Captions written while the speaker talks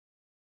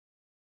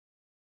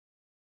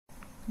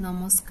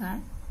নমস্কাৰ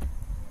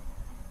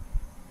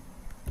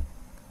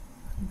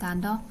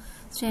দাদা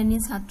শ্ৰেণী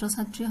ছাত্ৰ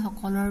ছাত্ৰী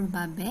সকলৰ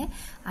বাবে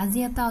আজি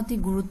এটা অতি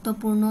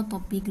গুৰুত্বপূৰ্ণ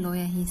টপিক লৈ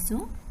আহিছো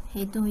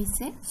হেতু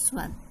হৈছে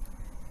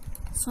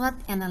SWOT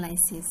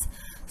এনালাইসিস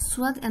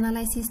SWOT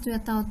এনালাইসিস টো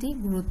এটা অতি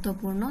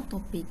গুৰুত্বপূৰ্ণ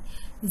টপিক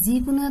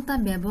যিকোনো এটা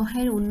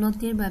ব্যৱসায়ৰ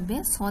উন্নতিৰ বাবে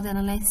SWOT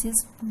এনালাইসিস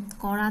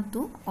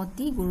কৰাটো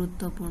অতি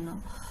গুৰুত্বপূৰ্ণ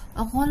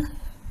অকল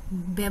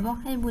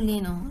ব্যৱসায় বুলি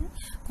নহয়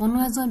কোনো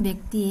এজন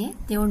ব্যক্তিয়ে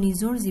তেওঁৰ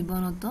নিজৰ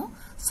জীৱনত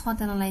SWOT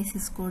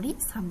এনালাইসিস কৰি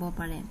চাব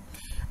পাৰে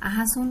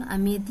আহাসুন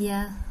আমি এতিয়া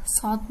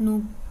SWOT নো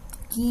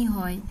কি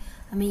হয়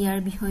আমি ইয়াৰ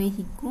বিষয়ে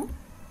শিকো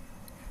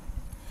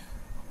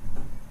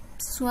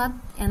SWOT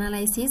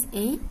এনালাইসিস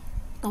এই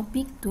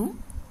টপিকটো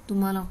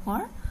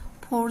তোমালোকৰ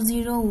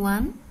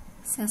 401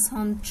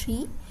 সেশন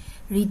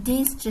 3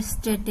 ৰিটেইল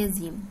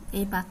ষ্ট্ৰেটেজি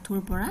এই পাঠৰ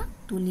পৰা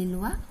তুলি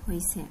লোৱা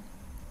হৈছে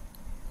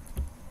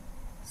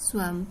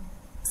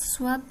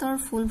SWOT or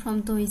full form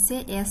to hoise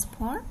S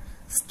for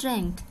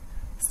strength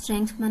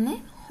mane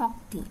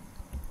shakti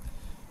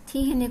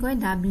thik hene koi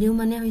W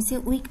mane hoise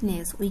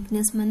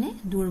weakness mane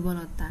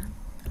durbolota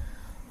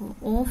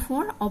O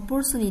for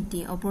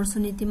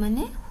opportunity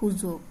mane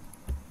sujog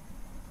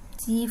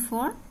T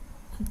for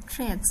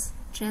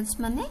threats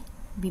mane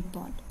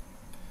bipod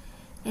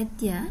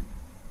etia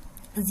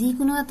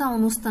jikono eta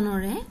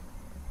anustanore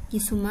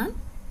kisuman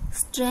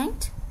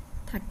strength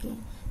thake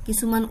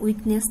kisuman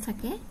weakness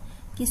thake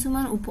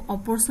কিছুমান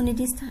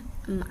opportunities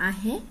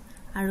আহে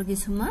আৰু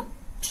কিছুমান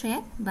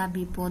threat বা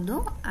বিপদো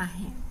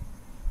আহে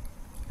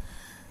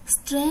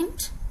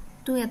strength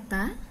to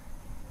এটা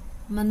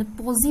মানে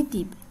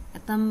positive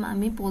এটা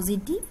আমি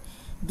পজিটিভ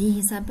দিশ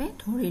হিচাপে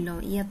ধৰি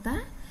লওঁ এটা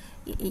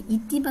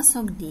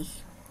ইতিবাচক দিশ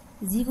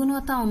যিকোনো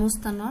এটা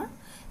অনুষ্ঠানৰ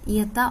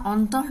এটা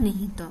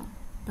অন্তৰ্নিহিত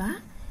বা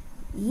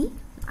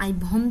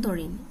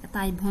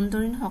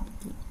আভ্যন্তৰীণ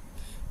শক্তি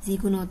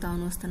যিকোনো এটা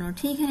অনুষ্ঠানৰ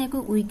ঠিক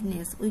হেনেকৈ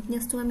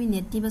উইকনেস তো আমি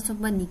নেতিবাচক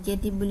বা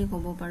নিগেটিভ বুলি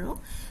ক'ব পাৰো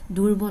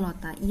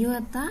দুৰ্বলতা ইও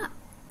এটা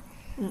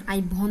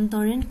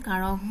আভ্যন্তৰীণ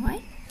কাৰক হয়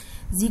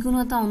যিকোনো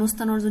এটা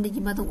অনুষ্ঠানৰ যদি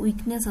কিবা এটা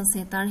উইকনেস আছে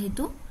তাৰ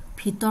হেতু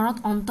ভিতৰত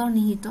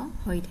অন্তৰ্নিহিত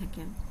হৈ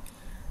থাকে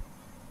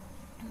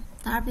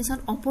তাৰ পিছত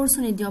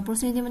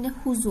অপৰচুনিটি মানে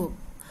সুযোগ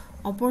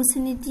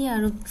অপৰচুনিটি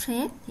আৰু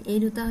থ্ৰেট এই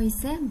দুটা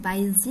হৈছে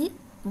বাইজিক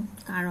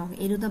কাৰক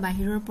এই দুটা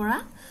বাহিৰৰ পৰা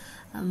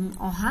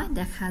অহা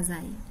দেখা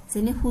যায়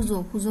যেনে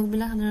সুযোগ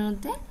বিলা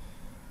সাধাৰণতে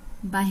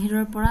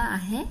বাহিৰৰ পৰা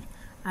আহে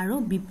আৰু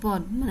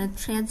বিপদ মানে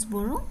থ্ৰেটস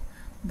বৰো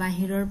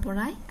বাহিৰৰ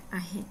পৰাই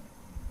আহে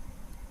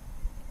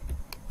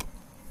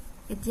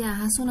এতিয়া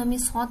আহাসুন আমি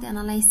SWOT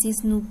এনালাইসিস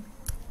নু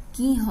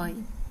কি হয়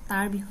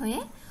তাৰ বিষয়ে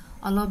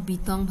অলপ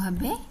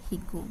বিতংভাৱে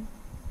শিকো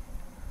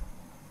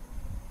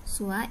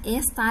a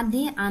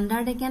study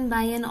undertaken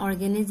by an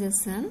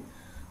organization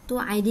to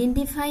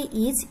identify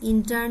its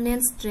internal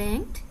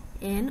strength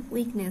and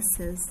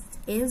weaknesses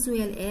as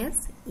well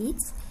as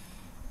its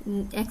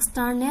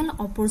external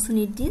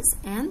opportunities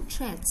and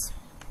threats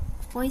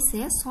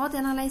hoise SWOT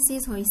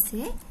analysis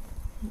hoise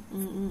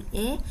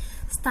a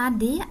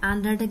study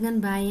undertaken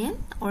by an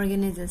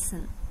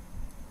organization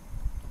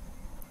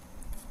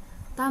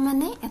ta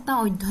mane eta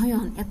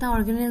অধ্যয়ন eta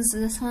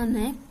organization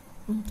e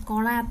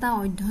kora eta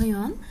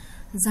অধ্যয়ন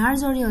jar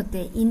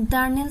joriote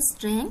internal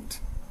strength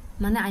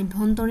mane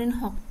আভ্যন্তৰীণ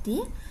শক্তি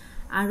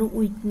আৰু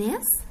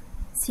weakness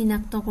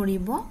চিনাক্ত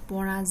কৰিব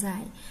পৰা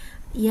যায়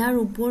ইয়াৰ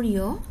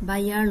উপৰিও বা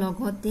ইয়াৰ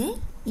লগতে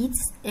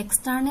ইটস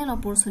এক্সটাৰ্নাল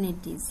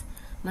অপৰচুনিটিজ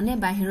মানে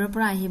বাহিৰৰ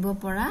পৰা আহিব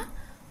পৰা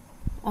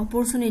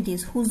অপৰচুনিটিজ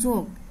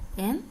সুযোগ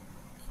এণ্ড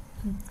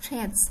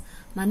থ্ৰেটস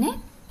মানে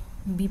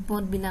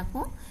বিপদ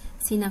বিলাকো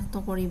চিনাক্ত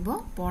কৰিব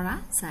পৰা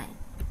যায়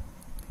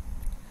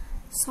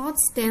SWOT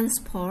stands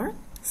for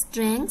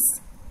strengths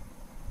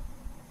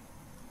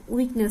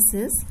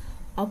weaknesses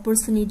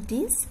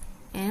opportunities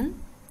and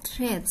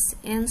threats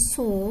and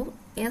so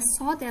a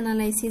SWOT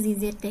analysis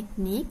is a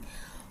technique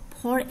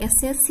for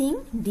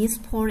assessing these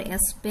four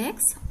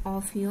aspects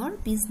of your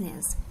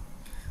business.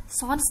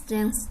 SWOT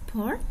stands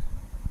for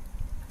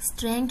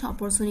strength,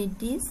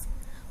 opportunities,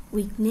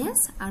 weakness,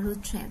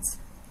 and threats.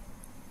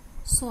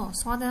 So,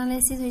 SWOT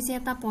analysis is a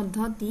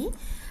পদ্ধতি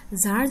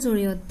যাৰ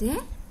জৰিয়তে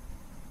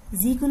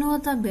যিকোনো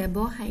এটা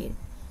ব্যৱসায়ৰ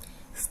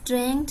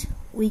strength,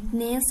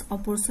 weakness,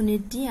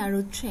 opportunity, আৰু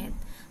threat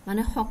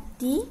মানে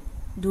শক্তি,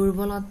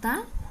 দুৰ্বলতা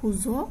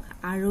সুযোগ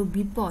আৰু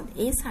বিপদ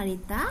এই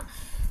চাৰিটা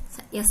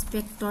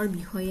এসপেক্টৰ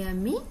বিষয়ে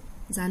আমি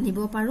জানিব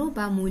পাৰো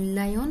বা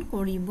মূল্যায়ন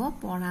কৰিব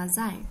পৰা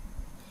যায়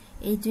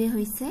এইটোৱে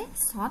হৈছে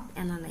SWOT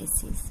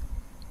এনালাইসিস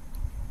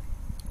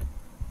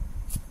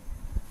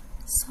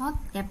SWOT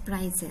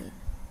এপ্ৰাইজেল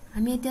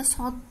আমি এতিয়া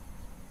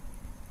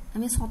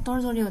SWOTৰ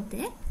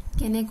জৰিয়তে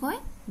কেনেকৈ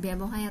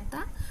ব্যৱসায়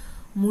এটা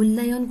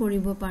মূল্যায়ন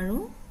কৰিব পাৰো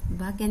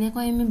বা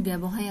কেনেকৈ আমি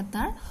ব্যৱসায়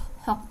এটাৰ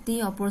শক্তি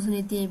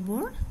অপৰচুনিটি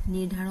এইবোৰ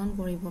নিৰ্ধাৰণ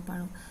কৰিব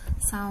পাৰো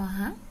চাও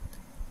আহা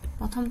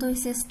প্ৰথমটো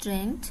হৈছে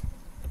strength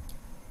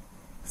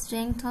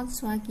হত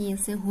সোৱা কি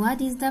আছে what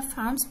is the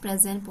firm's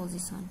present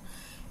position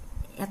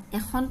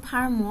এখন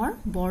ফাৰ্মৰ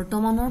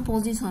বৰ্তমানৰ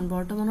পজিশন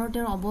বৰ্তমানৰ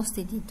তেওঁৰ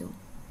অৱস্থিতিটো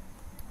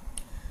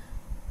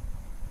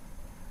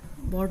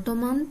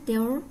বৰ্তমান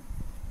তেওঁৰ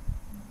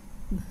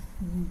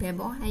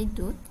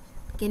ব্যৱসায়টোত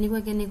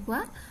কেনেকুৱা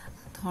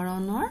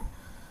ধৰণৰ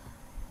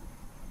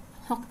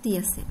শক্তি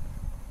আছে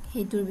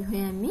সেইটোৰ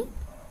বিষয়ে আমি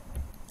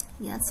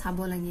ইয়াত চাব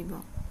লাগিব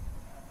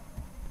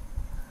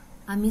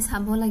আমি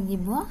চাব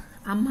লাগিব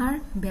আমাৰ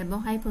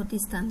ব্যৱসায়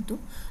প্ৰতিষ্ঠানটো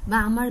বা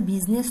আমাৰ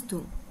বিজনেছটো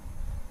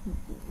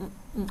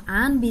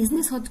আন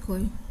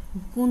বিজনেছতকৈ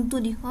কোনটো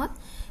দিশত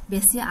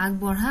বেছি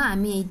আগবঢ়া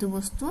আমি এইটো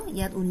বস্তু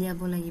ইয়াত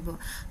উলিয়াব লাগিব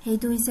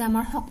সেইটো হৈছে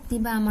আমাৰ শক্তি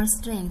বা আমাৰ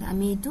ষ্ট্ৰেংথ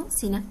আমি এইটো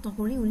চিনাক্ত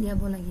কৰি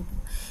উলিয়াব লাগিব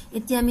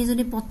এতিয়া আমি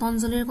যদি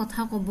পতঞ্জলিৰ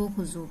কথা ক'ব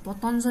খোজো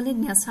পতঞ্জলিৰ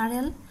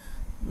নেচাৰেল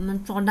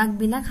প্ৰডাক্ট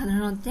বিলাক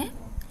সাধাৰণতে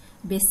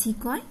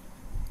বেছিকৈ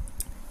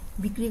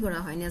বিক্ৰী কৰা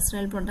হয়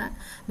নেচাৰেল প্ৰডাক্ট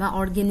বা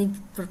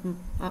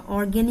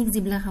অৰ্গেনিক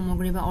যিবিলাক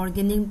সামগ্ৰী বা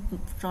অৰ্গেনিক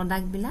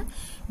প্ৰডাক্ট বিলাক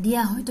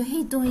দিয়া হয় তো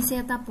সেইটো হৈছে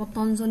এটা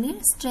পতঞ্জলিৰ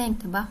ষ্ট্ৰেংথ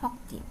বা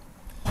শক্তি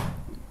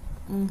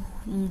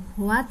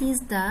What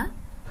is the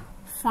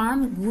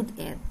farm good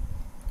at?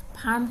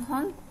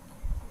 ফাৰ্মখন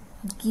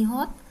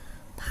কিহত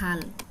ভাল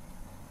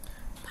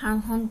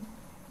ফাৰ্মখন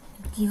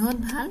কিহত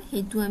ভাল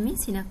হেতু আমি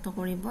চিনাক্ত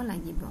কৰিব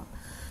লাগিব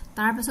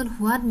তাৰ পাছত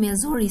what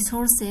major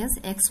resources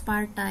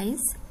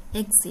expertise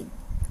exist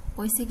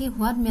কৈছে কি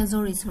what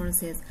major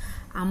resources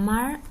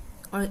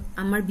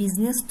আমাৰ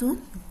বিজনেছটো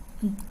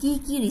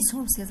কি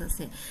ৰিসোৰ্সেস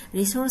আছে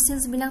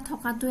ৰিসোৰ্সেস বিলাক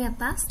থকাটো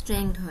এটা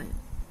ষ্ট্ৰেংথ হয়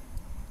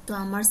তো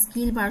আমাৰ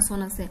স্কিল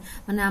পাৰসন আছে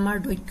মানে আমাৰ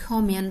দক্ষ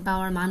ম্যান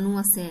পাৱাৰ মানুহ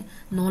আছে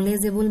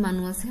নলেজেবল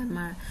মানুহ আছে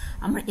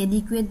আমাৰ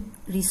এডিকুৱেট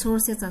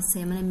ৰিসোৰ্সেস আছে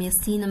মানে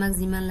মেচিন আমাক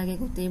যিমান লাগে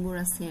গোটেইবোৰ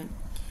আছে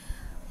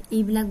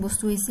এইবিলাক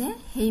বস্তু হৈছে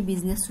সেই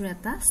বিজনেছৰ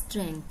এটা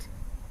ষ্ট্ৰেংথ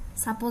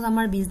সাপোজ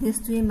আমাৰ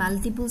বিজনেছটোৱে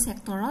মাল্টিপল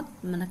সেক্টৰত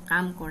মানে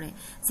কাম কৰে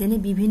যেনে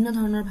বিভিন্ন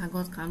ধৰণৰ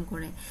ভাগত কাম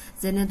কৰে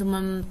যেনে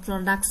তোমাৰ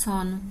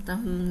প্ৰডাকশন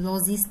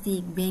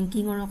লজিষ্টিক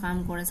বেংকিংৰ কাম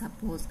কৰে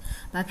সাপোজ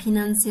বা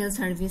ফাইনান্সিয়াল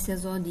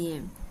সাৰ্ভিসেসও দিয়ে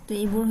তো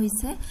এইবোৰ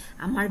হৈছে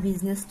আমাৰ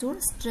বিজনেছটোৰ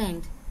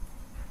ষ্ট্ৰেংথ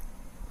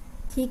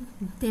ঠিক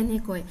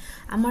তেনেকৈ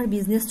আমাৰ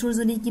বিজনেছটোৰ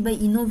যদি কিবা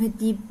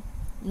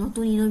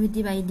নতুন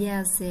ইনোভেটিভ আইডিয়া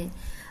আছে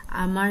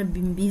আমাৰ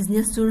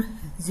বিজনেছটোৰ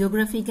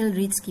জিওগ্ৰাফিক্যাল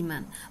ৰিচ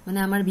কিমান মানে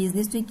আমাৰ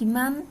বিজনেছটো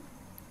কিমান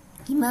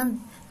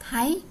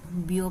ঠাই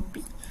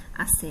বিয়পি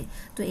আছে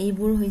তো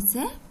এইবোৰ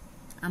হৈছে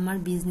আমাৰ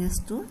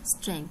বিজনেছটোৰ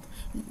ষ্ট্ৰেংথ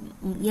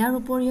ইয়াৰ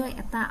উপৰিও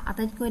এটা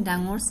আটাইতকৈ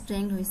ডাঙৰ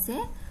ষ্ট্ৰেংথ হৈছে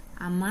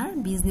আমাৰ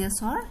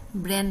বিজনেছৰ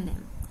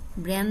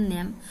ব্ৰ্যান্ড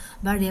নেম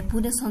বা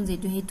ৰেপুটেশন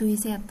যেটো হেতু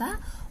হৈছে এটা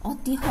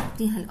অতি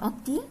শক্তিশালী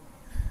অতি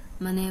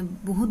মানে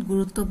বহুত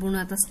গুৰুত্বপূৰ্ণ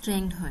এটা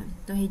ষ্ট্ৰেংথ হয়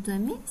তো হেতু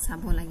আমি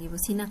চাব লাগিব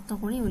চিনাক্ত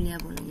কৰি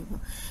উলিয়াব লাগিব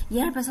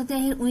ইয়াৰ পাছতে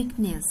আহিল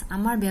উইকনেস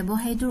আমাৰ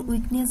ব্যৱসায়টোৰ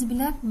উইকনেস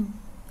বিলাক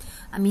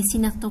আমি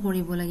চিনাক্ত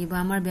কৰিব লাগিব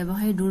আমাৰ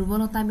ব্যৱসায়ৰ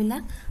দুৰ্বলতা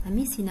বিলাক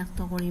আমি চিনাক্ত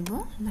কৰিব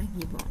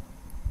লাগিব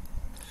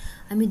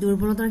আমি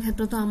দুৰ্বলতাৰ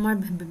ক্ষেত্ৰতো আমাৰ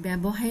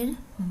ব্যৱসায়ৰ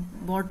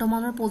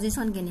বৰ্তমানৰ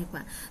পজিশন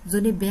কেনেকুৱা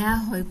যদি বেয়া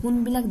হয়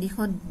কোনবিলাক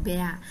দিশত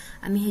বেয়া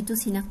আমি হেতু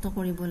চিনাক্ত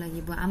কৰিব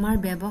লাগিব আমাৰ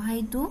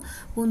ব্যৱসায়টো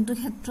কোনটো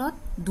ক্ষেত্ৰত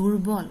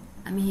দুৰ্বল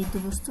আমি হেতু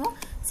বস্তু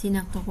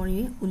চিনাক্ত কৰি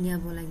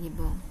উলিয়াব লাগিব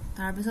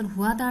তাৰ পিছত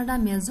what are da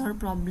major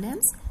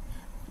problems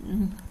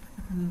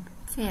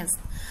face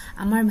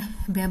আমাৰ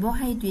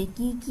ব্যৱসায়টোৱে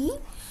কি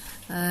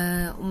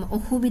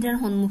অসুবিধাৰ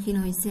সন্মুখীন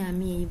হৈছে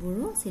আমি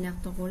এইবোৰো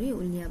চিনাক্ত কৰি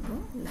উলিয়াব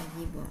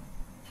লাগিব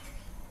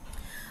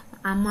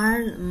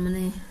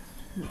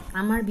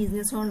আমাৰ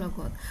বিজনেছৰ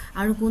লগত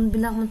আৰু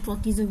কোনবিলাক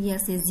প্ৰতিযোগী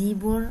আছে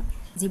যিবোৰ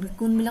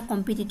কোনবিলাক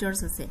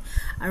কম্পিটিটৰ্স আছে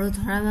আৰু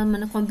ধৰা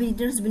মানে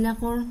কম্পিটিটৰ্স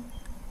বিলাকৰ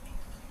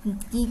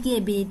কি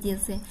এবিলিটি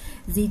আছে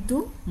যেটো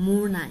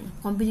মোৰ নাই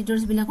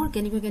কম্পিটিটৰ্স বিলাকৰ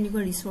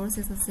কেনেকুৱা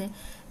ৰিসোৰ্সেস আছে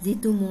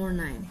যেটো মোৰ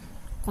নাই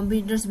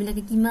কম্পিটিটৰ্স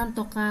বিলাকে কিমান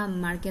টকা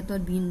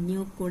মাৰ্কেটত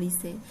বিনিয়োগ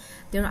কৰিছে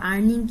তেওঁৰ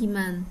আৰ্নিং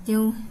কিমান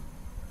তেওঁ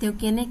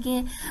কেনেকে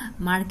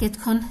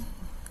মাৰ্কেটখন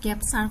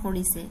ক্যাপচাৰ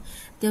কৰিছে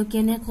তেওঁ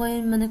কেনেকৈ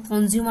মানে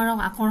কনজিউমাৰক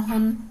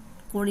আকৰ্ষণ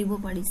কৰিব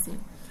পাৰিছে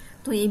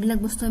তো এইবিলাক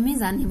বস্তু আমি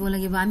জানিব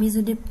লাগিব আমি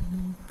যদি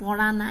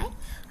পঢ়া নাই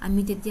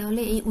আমি তেতিয়া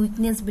হলে এই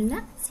উইকনেস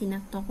বিলাক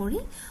চিনাক্ত কৰি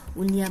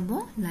উলিয়াব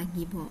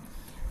লাগিব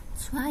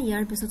সোয়া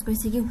ইয়াৰ পিছত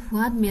কৈছে কি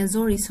হোৱাট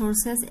মেজৰ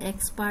ৰিসোৰ্সেস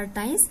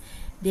এক্সপাৰ্টাইজ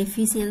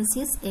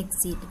ডেফিচিয়েন্সিজ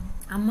এক্সিট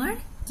আমাৰ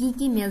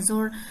কি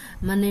মেজৰ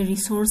মানে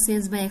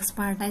ৰিসোৰ্সেস বা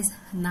এক্সপাৰ্টাইজ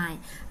নাই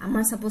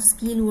আমাৰ সাপোজ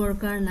স্কিল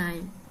ওয়াৰ্কাৰ নাই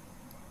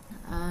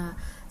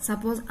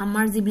সাপোজ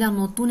আমাৰ যিবিলাক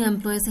নতুন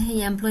এমপ্লয় আছে সেই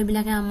এমপ্লয়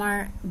বিলাকে আমাৰ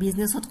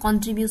বিজনেছত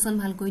কন্ট্ৰিবিউশন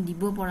ভালকৈ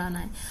দিব পৰা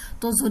নাই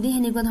তো যদি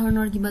হেনেকুৱা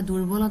ধৰণৰ কিবা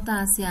দুৰ্বলতা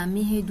আছে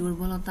আমি সেই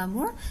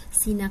দুৰ্বলতাবোৰ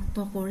চিনাক্ত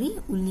কৰি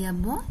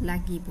উলিয়াব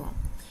লাগিব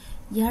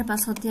ইয়াৰ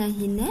পাছতে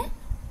আহিলে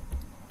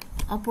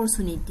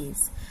অপৰচুনিটিজ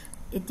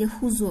এতিয়া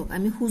সুযোগ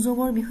আমি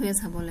সুযোগৰ বিষয়ে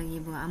চাব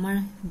লাগিব আমাৰ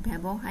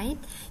ব্যৱসায়ত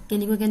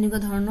কেনেকুৱা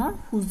ধৰণৰ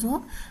সুযোগ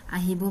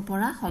আহিব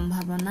পৰা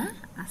সম্ভাৱনা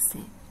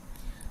আছে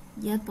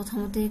ইয়াত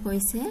প্ৰথমতে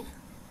কৈছে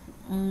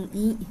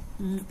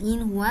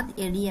in what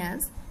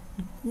areas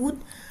could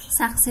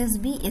success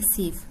be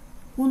achieved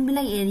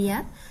কোনবিলাক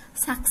এৰিয়াত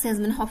সাকসেস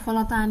মানে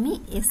সফলতা আমি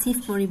এচিভ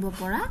কৰিব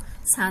পৰা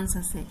চান্স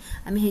আছে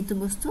আমি হেতু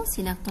বস্তু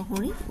চিনাক্ত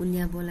কৰি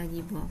উলিয়াব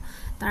লাগিব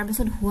তাৰ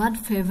পিছত হোৱাট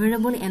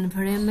ফেভৰেবল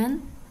এনভায়ৰনমেন্ট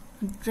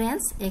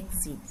ট্ৰেন্ডস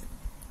এক্সিষ্ট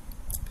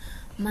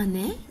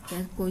মানে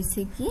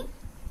কৈছে কি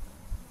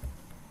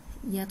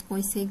ইয়াত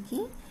কৈছে কি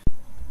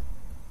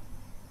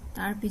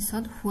তাৰ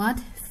পিছত হোৱাট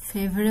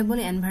ফেভাৰেবল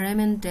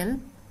এনভাইৰনমেন্টাল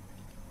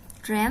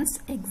ট্ৰেন্ডছ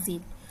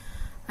এক্সিট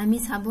আমি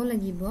চাব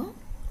লাগিব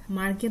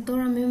মাৰ্কেটৰ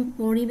আমি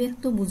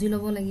পৰিবেশটো বুজি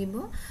ল'ব লাগিব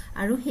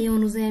আৰু সেই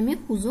অনুযায়ী আমি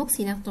সুযোগ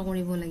চিনাক্ত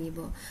কৰিব লাগিব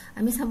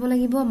আমি চাব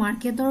লাগিব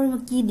মাৰ্কেটৰ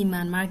কি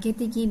ডিমান্ড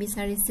মাৰ্কেটে কি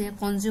বিচাৰিছে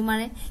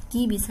কনজিউমাৰে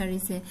কি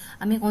বিচাৰিছে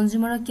আমি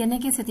কনজিউমাৰক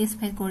কেনেকৈ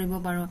স্যাটিসফাই কৰিব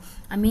পাৰো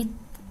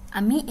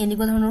আমি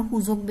এনেকুৱা ধৰণৰ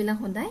সুযোগবিলাক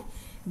সদায়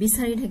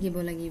বিচাৰি থাকিব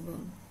লাগিব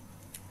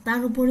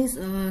তাৰ উপৰি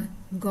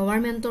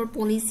গভৰ্ণমেন্টৰ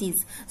পলিচিজ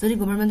যদি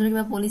গভৰ্ণমেন্টৰ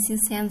কিবা পলিচি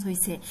চেঞ্জ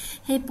হৈছে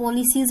সেই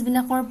পলিচিজ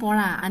বিলাকৰ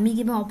পৰা আমি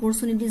কিবা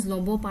অপৰচুনিটিজ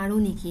ল'ব পাৰো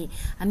নেকি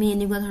আমি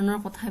এনেকুৱা ধৰণৰ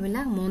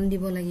কথাবিলাক মন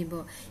দিব লাগিব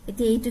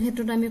এতিয়া এইটো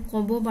ক্ষেত্ৰত আমি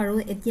ক'ব পাৰো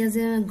এতিয়া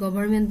যে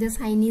গভৰ্ণমেন্টে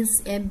চাইনিজ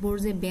এপবোৰ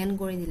যে বেন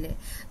কৰি দিলে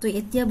তো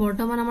এতিয়া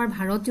বৰ্তমান আমাৰ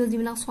ভাৰতীয়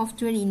যিবিলাক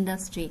সফটৱেৰ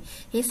ইণ্ডাষ্ট্ৰি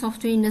সেই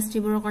সফটৱেৰ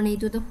ইণ্ডাষ্ট্ৰিবোৰৰ কাৰণে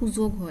এইটো এটা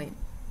সুযোগ হয়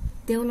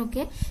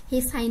তেওঁলোকে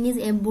সেই চাইনিজ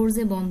এপবোৰ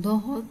যে বন্ধ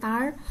হ'ল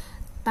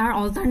তাৰ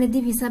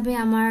অল্টাৰনেটিভ হিচাপে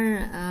আমাৰ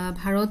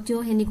ভাৰতীয়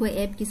হেনিকৈ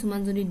এপ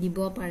কিছুমান যদি দিব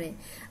পাৰে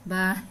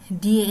বা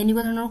দিয়ে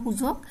এনেকুৱা ধৰণৰ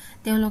সুযোগ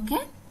তেওঁলোকে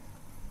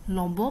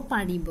ল'ব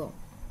পাৰিব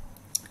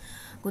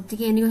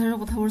গতিকে এনেকুৱা ধৰণৰ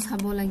কথাবোৰ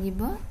চাব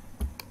লাগিব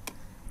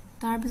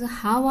তাৰ পিছত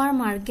হাউ আৰ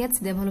মাৰ্কেটছ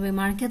ডেভেলপিং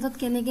মাৰ্কেটত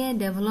কেনেকৈ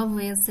ডেভেলপ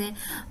হৈ আছে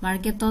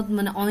মাৰ্কেটত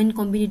মানে অইন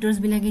কম্পিটিটৰ্ছ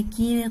বিলাকে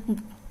কি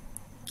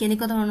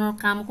কেনেকুৱা ধৰণৰ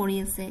কাম কৰি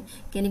আছে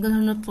কেনেকুৱা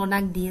ধৰণৰ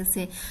প্ৰডাক্ট দি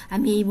আছে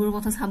আমি এইবোৰ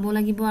কথা চাব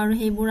লাগিব আৰু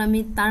সেইবোৰ আমি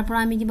তাৰ পৰা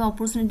আমি কিবা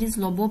অপৰচুনিটিজ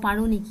ল'ব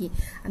পাৰো নেকি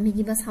আমি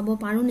কিবা চাব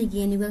পাৰো নেকি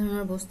এনেকুৱা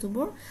ধৰণৰ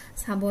বস্তুবোৰ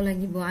চাব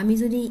লাগিব আমি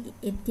যদি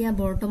এতিয়া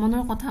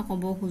বৰ্তমানৰ কথা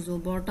ক'ব খুজো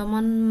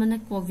বৰ্তমান মানে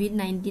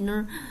কোভিড-19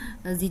 ৰ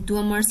যেটো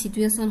আমাৰ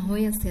সিচুৱেচন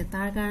হৈ আছে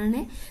তাৰ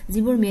কাৰণে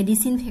যিবোৰ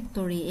মেডিচিন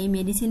ফেক্টৰী এই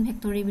মেডিচিন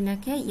ফেক্টৰী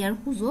বিলাকে ইয়াৰ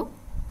সুযোগ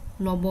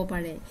ল'ব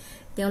পাৰে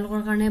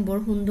তেওঁলোকৰ কাৰণে বৰ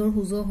সুন্দৰ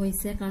সুযোগ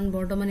হৈছে কাৰণ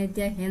বৰ্তমান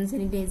এতিয়া হেণ্ড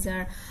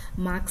স্যানিটাইজাৰ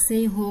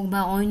মাস্কই হোক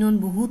বা অইনন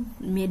বহুত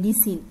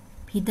মেডিচিন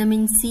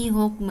ভিটামিন সি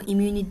হোক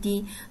ইমিউনিটি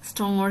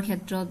ষ্ট্ৰঙৰ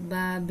ক্ষেত্ৰত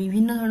বা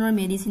বিভিন্ন ধৰণৰ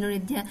মেডিচিনৰ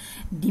এতিয়া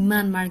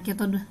ডিমান্ড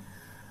মাৰ্কেটত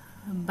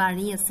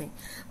বাঢ়ি আছে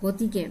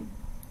গতিকে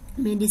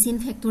মেডিচিন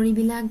ফেক্টৰী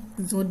বিলাক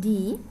যদি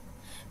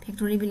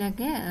ফেক্টৰী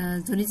বিলাকে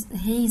যদি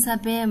সেই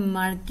হিচাপে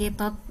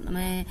মাৰ্কেটত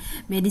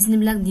মেডিচিন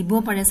বিলাক দিব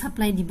পাৰে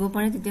সাপ্লাই দিব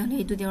পাৰে তেতিয়াহলে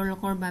এইটো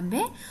তেওঁলোকৰ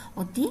বাবে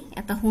অতি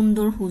এটা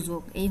সুন্দৰ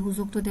সুযোগ এই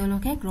সুযোগটো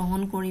তেওঁলোকে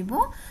গ্ৰহণ কৰিব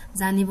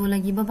জানিব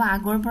লাগিব বা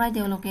আগৰ পৰাই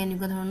তেওঁলোকে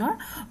এনেকুৱা ধৰণৰ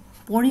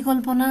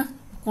পৰিকল্পনা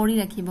কৰি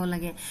ৰাখিব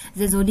লাগে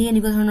যে যদি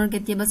এনেকুৱা ধৰণৰ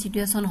কেতিয়াবা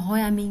সিচুৱেচন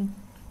হয় আমি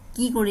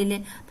কি কৰিলে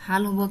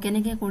ভাল হ'ব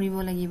কেনেকৈ কৰিব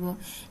লাগিব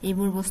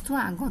এইবোৰ বস্তু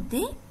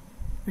আগতে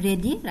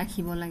ৰেডি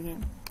ৰাখিব লাগে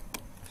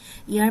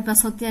ইয়াৰ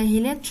পাছতে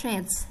আহিলে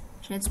থ্ৰেটছ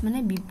মানে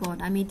বিপদ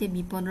আমি তে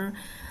বিপদৰ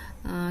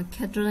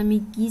ক্ষেত্ৰত আমি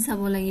কি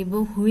চাব লাগিব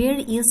where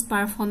is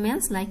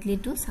performance likely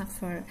to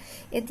সাফাৰ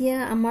এতিয়া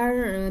আমাৰ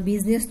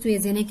বিজনেছটোৱে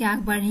যেনেকৈ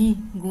আগবাঢ়ি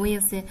গৈ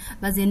আছে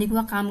বা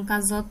যেনেকুৱা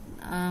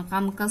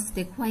কাম-কাজ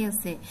দেখুৱাই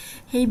আছে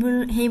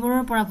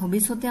সেইবোৰৰ পৰা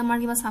ভৱিষ্যতে আমাৰ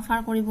কিবা সাফাৰ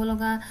কৰিব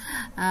লগা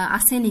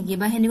আছে নেকি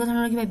বা হেনেকুৱা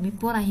ধৰণৰ কিবা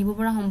বিপদ আহিব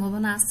পৰা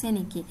সম্ভাৱনা আছে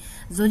নেকি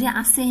যদি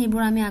আছে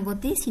সেইবোৰ আমি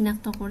আগতেই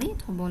চিনাক্ত কৰি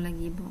থব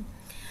লাগিব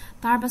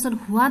তাৰ পাছত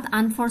হোৱাট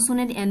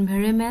আনফৰচুনেট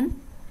এনভাইৰনমেন্ট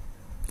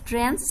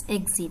ট্ৰেন্ডছ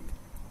এক্সিট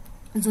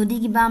যদি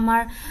কিবা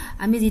আমাৰ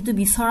আমি যেটো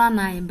বিচৰা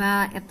নাই বা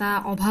এটা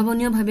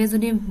অভাৱনীয় ভাৱে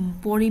যদি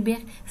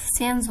পৰিবেশ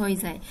চেঞ্জ হৈ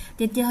যায়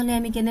তেতিয়া হলে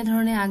আমি কেনে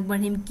ধৰণে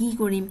আগবাঢ়িম কি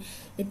কৰিম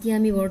এতিয়া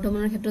আমি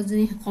বৰ্তমানৰ ক্ষেত্ৰত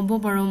যদি ক'ব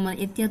পাৰো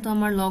এতিয়া তো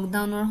আমাৰ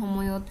লকডাউনৰ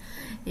সময়ত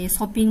এই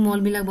শপিং মল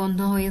বিলাক বন্ধ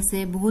হৈ আছে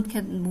বহুত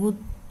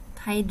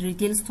ঠাইত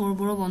ৰিটেইল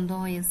ষ্টৰবোৰো বন্ধ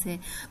হৈ আছে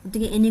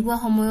গতিকে এনেকুৱা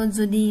সময়ত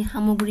যদি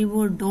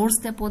সামগ্ৰীবোৰ ডোৰ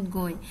ষ্টেপত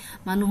গৈ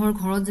মানুহৰ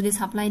ঘৰত যদি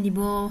সাপ্লাই দিব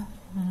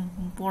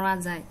পৰা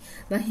যায়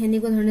বা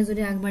হেনেকুৱা ধৰণে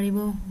যদি আগবাঢ়িব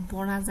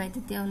পৰা যায়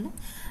তেতিয়া হলে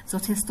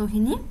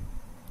যথেষ্টখিনি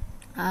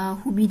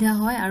সুবিধা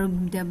হয় আৰু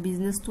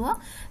বিজনেছটো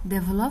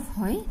ডেভেলপ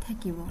হৈ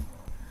থাকিব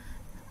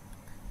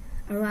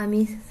আৰু আমি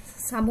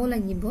চাব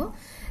লাগিব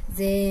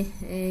যে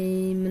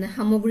মানে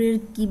সামগ্ৰীৰ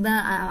কিবা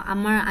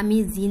আমি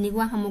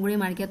যেনেকুৱা সামগ্ৰী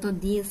মাৰ্কেটত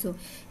দি আছো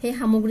সেই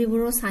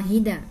সামগ্ৰীবোৰৰ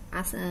চাহিদা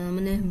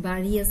মানে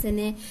বাঢ়ি আছে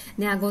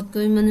নে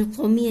আগতকৈ মানে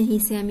কমি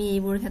আহিছে আমি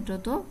এইবোৰ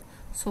ক্ষেত্ৰতো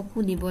চকু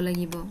দিব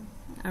লাগিব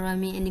আৰু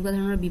আমি এনেকুৱা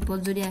ধৰণৰ বিপদ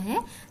যদি আহে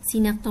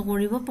চিনাক্ত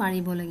কৰিব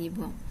পাৰিব লাগিব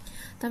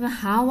তবে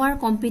how are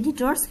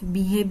কম্পিটিটৰ্ছ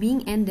behaving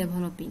and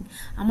developing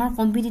আমাৰ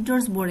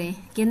কম্পিটিটৰ্ছ বোৰে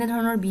কেনে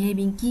ধৰণৰ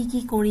বিহেভিং কি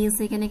কৰি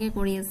আছে কেনেকৈ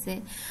কৰি আছে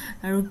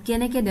আৰু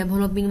কেনেকৈ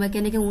ডেভেলপিং বা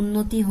কেনেকৈ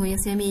উন্নতি হৈ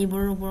আছে আমি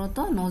এইবোৰৰ ওপৰত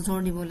নজৰ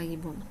দিব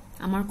লাগিব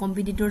আমাৰ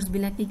কম্পিটিটৰ্ছ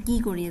বিলাকে কি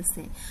কৰি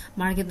আছে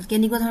মাৰ্কেটত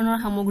কেনেকুৱা ধৰণৰ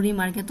সামগ্ৰী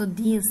মাৰ্কেটত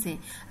দি আছে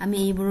আমি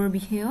এইবোৰৰ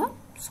বিষয়ে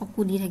চকু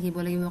দি থাকিব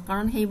লাগিব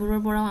কাৰণ সেইবোৰৰ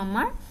পৰা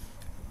আমাৰ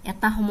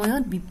এটা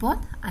সময়ত বিপদ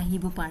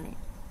আহিব পাৰে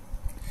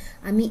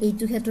আমি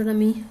এইটো ক্ষেত্ৰত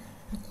আমি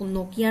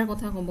নকিয়াৰ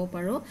কথা ক'ব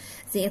পাৰো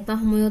যে এটা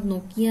সময়ত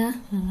নকিয়া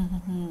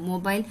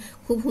মোবাইল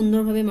খুব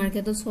সুন্দৰভাৱে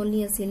মাৰ্কেটত চলি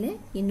আছিল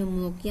কিন্তু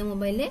নকিয়া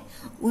মোবাইলে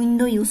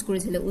উইন্ডো ইউজ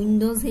কৰিছিল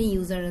উইন্ডোজ হে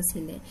ইউজাৰ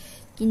আছিল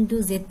কিন্তু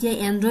যেতিয়া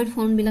এন্ড্ৰইড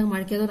ফোন বিলাক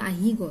মাৰ্কেটত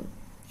আহি গল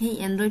সেই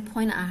এন্ড্ৰইড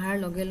ফোন আহাৰ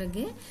লগে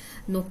লগে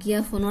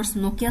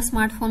নকিয়া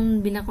স্মাৰ্টফোন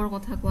বিলাকৰ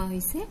কথা কোৱা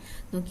হৈছে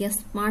নকিয়া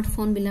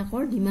স্মাৰ্টফোন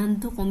বিলাকৰ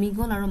ডিমান্ডটো কমি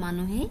গল আৰু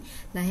মানুহে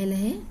লাহে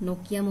লাহে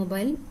নকিয়া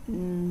মোবাইল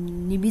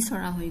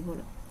নিবিচৰা হৈ গল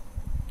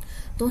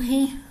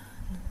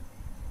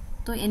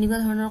তো এনেকুৱা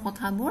ধৰণৰ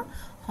কথাবোৰ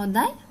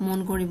সদায় মন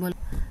কৰিব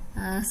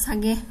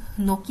সাগে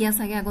নকিয়া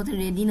সাগে আগতে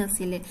ৰেডি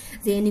নাছিলে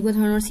যে এনেকুৱা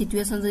ধৰণৰ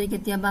সিচুৱেচন যদি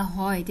কেতিয়াবা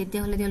হয়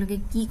তেতিয়া হলে তেওঁলোকে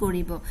কি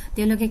কৰিব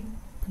তেওঁলোকে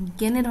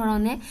কেনে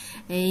ধৰণে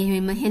এই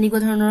হেনিগো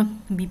ধৰণৰ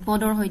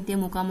বিপদৰ হৈতে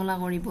মোকামলা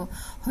কৰিব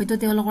হয়তো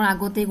তেওঁলোকৰ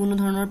আগতে কোনো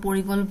ধৰণৰ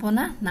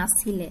পৰিকল্পনা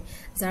নাছিলে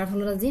যাৰ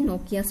ফলত আজি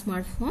নকিয়া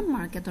স্মাৰ্টফোন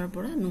মাৰ্কেটৰ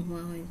পৰা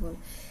নোহোৱা হৈ গল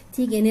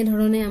ঠিক এনে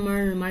ধৰণে আমাৰ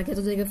মাৰ্কেটত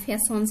যে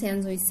ফেশ্বন চেঞ্জ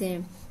হৈছে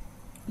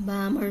বা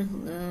আমাৰ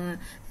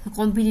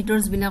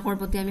কম্পিটিটৰ্স বিলাকৰ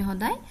প্ৰতি আমি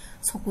সদায়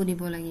চকু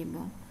দিব লাগিব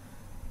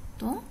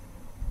তো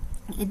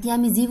এতিয়া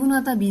আমি যিকোনো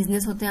এটা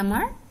বিজনেস হতে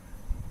আমাৰ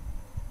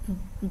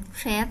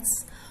থ্ৰেটস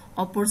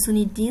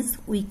opportunities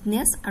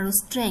weakness আৰু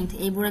strength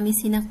এইবোৰ আমি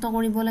চিনাক্ত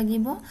কৰিব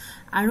লাগিব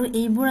আৰু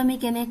এইবোৰ আমি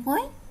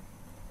কেনেকৈ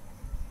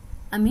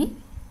আমি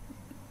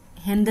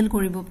হ্যান্ডেল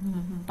কৰিব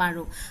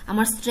পাৰো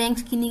আমাৰ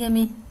strength কিনিক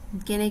আমি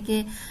কেনেকৈ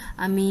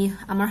আমি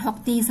আমাৰ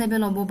শক্তি হিচাপে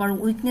লব পাৰো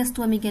weakness টো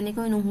আমি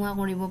কেনেকৈ নোহোৱা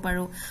কৰিব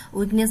পাৰো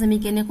weakness আমি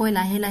কেনেকৈ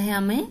লাহে লাহে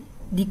আমি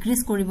ডিক্ৰিজ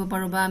কৰিব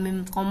পাৰো বা আমি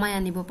কমাই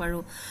আনিব পাৰো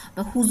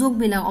বা সুযোগ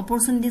বিলাক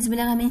opportunities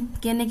বিলাক আমি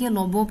কেনেকৈ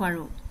লব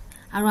পাৰো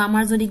আৰু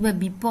আমাৰ যদি কিবা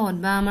বিপদ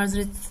বা আমাৰ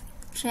যদি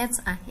থ্ৰেটস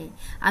আহে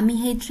আমি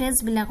সেই থ্ৰেটস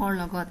বিলাকৰ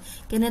লগত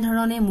কেনে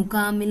ধৰণে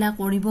মুকাবিলা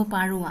কৰিব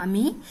পাৰো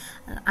আমি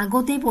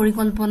আগতেই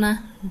পৰিকল্পনা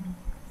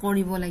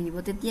কৰিব লাগিব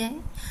তেতিয়া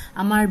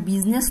আমাৰ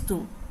বিজনেসটো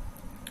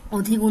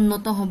অধিক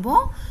উন্নত হ'ব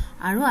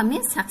আৰু আমি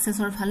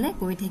সাকসেসৰ ফালে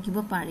গৈ থাকিব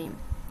পাৰিম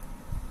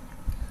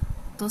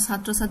তো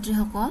ছাত্ৰ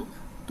ছাত্ৰীসকল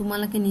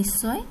তোমালোকে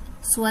নিশ্চয়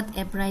SWOT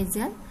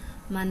এপ্ৰাইজেল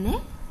মানে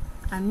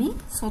আমি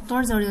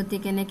SWOTৰ জৰিয়তে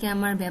কেনেকৈ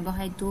আমাৰ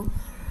ব্যৱসায়টো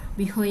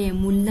বিষয়ে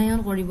মূল্যায়ন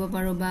কৰিব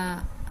পাৰো বা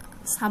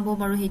চাব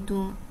পাৰো হেতু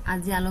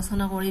আজি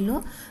আলোচনা কৰিলো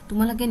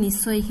তোমালোকে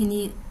নিশ্চয় এইখিনি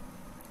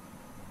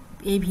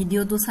এই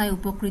ভিডিওটো চাই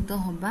উপকৃত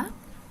হবা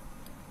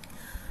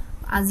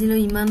আজিলৈ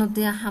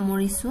ইমানতে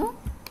সামৰিছো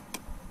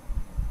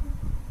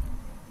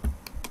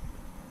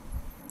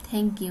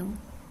থ্যাংক ইউ